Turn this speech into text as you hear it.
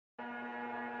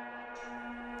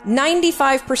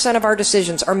95% of our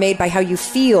decisions are made by how you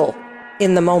feel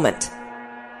in the moment.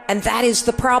 And that is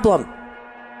the problem.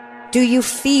 Do you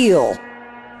feel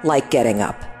like getting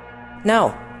up?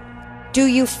 No. Do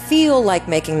you feel like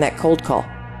making that cold call?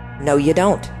 No, you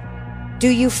don't. Do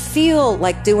you feel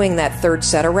like doing that third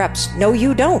set of reps? No,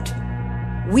 you don't.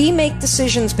 We make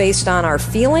decisions based on our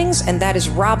feelings, and that is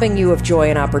robbing you of joy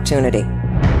and opportunity.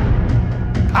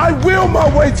 I will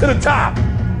my way to the top.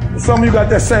 Some of you got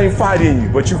that same fight in you,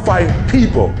 but you fight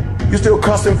people. You're still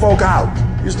cussing folk out.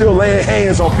 You're still laying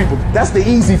hands on people. That's the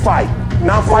easy fight.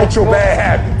 Now fight your bad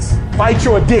habits. Fight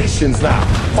your addictions now.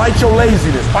 Fight your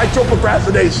laziness. Fight your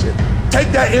procrastination.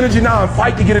 Take that energy now and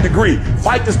fight to get a degree.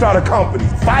 Fight to start a company.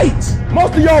 Fight.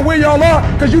 Most of y'all where y'all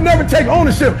are because you never take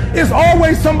ownership. It's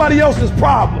always somebody else's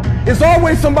problem. It's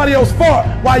always somebody else's fault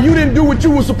why you didn't do what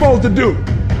you were supposed to do.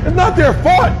 It's not their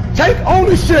fault. Take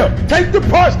ownership. Take the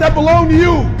parts that belong to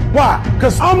you. Why?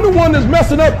 Because I'm the one that's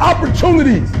messing up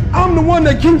opportunities. I'm the one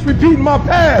that keeps repeating my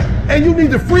past. And you need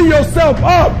to free yourself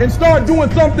up and start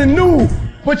doing something new.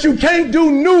 But you can't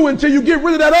do new until you get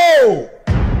rid of that old.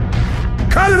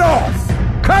 Cut it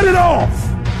off. Cut it off.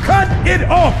 Cut it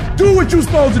off. Do what you're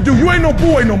supposed to do. You ain't no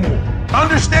boy no more.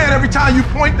 Understand every time you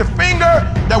point the finger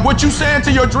that what you saying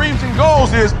to your dreams and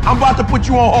goals is, I'm about to put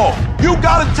you on hold. You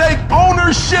gotta take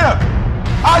ownership.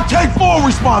 I take full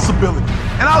responsibility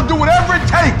and I'll do whatever it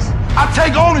takes. I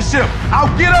take ownership.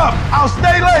 I'll get up. I'll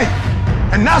stay late.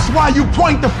 And that's why you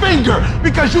point the finger,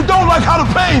 because you don't like how the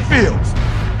pain feels.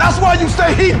 That's why you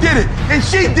say he did it and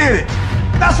she did it.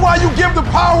 That's why you give the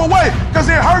power away, because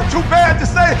it hurt too bad to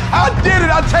say, I did it,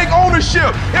 I take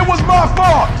ownership. It was my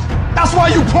fault. That's why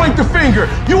you point the finger.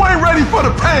 You ain't ready for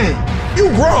the pain. You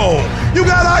grown. You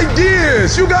got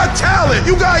ideas. You got talent.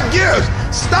 You got gifts.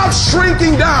 Stop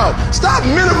shrinking down. Stop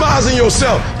minimizing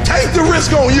yourself. Take the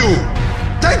risk on you.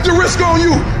 Take the risk on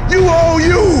you. You owe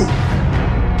you.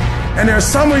 And there's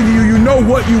some of you, you know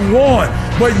what you want,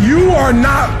 but you are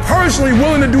not personally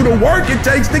willing to do the work it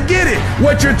takes to get it.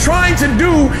 What you're trying to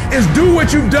do is do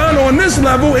what you've done on this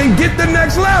level and get the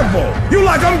next level. You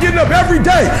like, I'm getting up every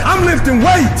day. I'm lifting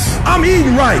weights. I'm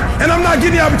eating right. And I'm not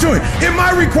getting the opportunity. It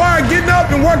might require getting up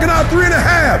and working out 3.5.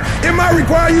 It might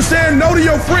require you saying no to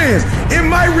your friends. It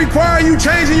might require you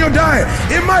changing your diet.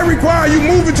 It might require you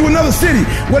moving to another city.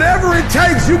 Whatever it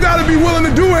takes, you got to be willing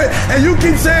to do it. And you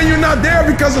keep saying you're not there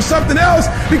because of something else,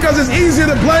 because it's easier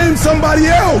to blame somebody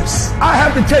else. I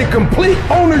have to take complete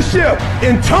ownership.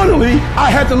 Internally,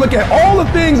 I had to look at all the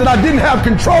things that I didn't have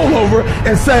control over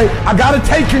and say, I got to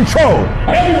take control.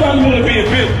 Everybody want to be a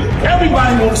business.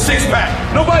 Everybody want a six-pack.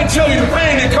 Nobody tell you the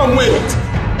pain that come with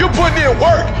it. You're putting in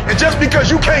work, and just because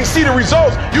you can't see the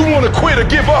results, you want to quit or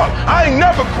give up. I ain't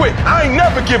never quit. I ain't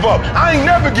never give up. I ain't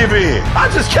never give in. I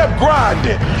just kept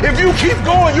grinding. If you keep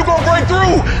going, you're going to break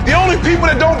through. The only people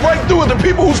that don't break through are the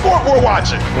people who scoreboard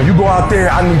watching. When you go out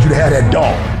there, I need you to have that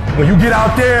dog. When you get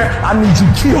out there, I need you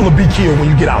killed or be killed when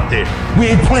you get out there.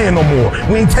 We ain't playing no more.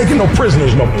 We ain't taking no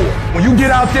prisoners no more. When you get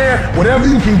out there, whatever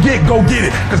you can get, go get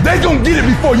it. Because they gonna get it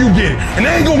before you get it. And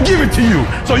they ain't gonna give it to you.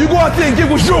 So you go out there and get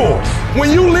what's yours.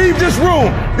 When you leave this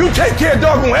room, you take care of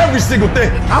dog on every single thing.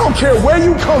 I don't care where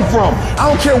you come from. I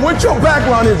don't care what your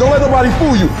background is. Don't let nobody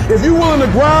fool you. If you willing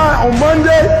to grind on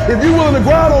Monday, if you willing to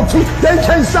grind on Tuesday, they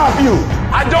can't stop you.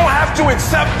 I don't have to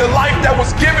accept the life that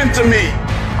was given to me.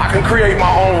 I can create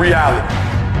my own reality.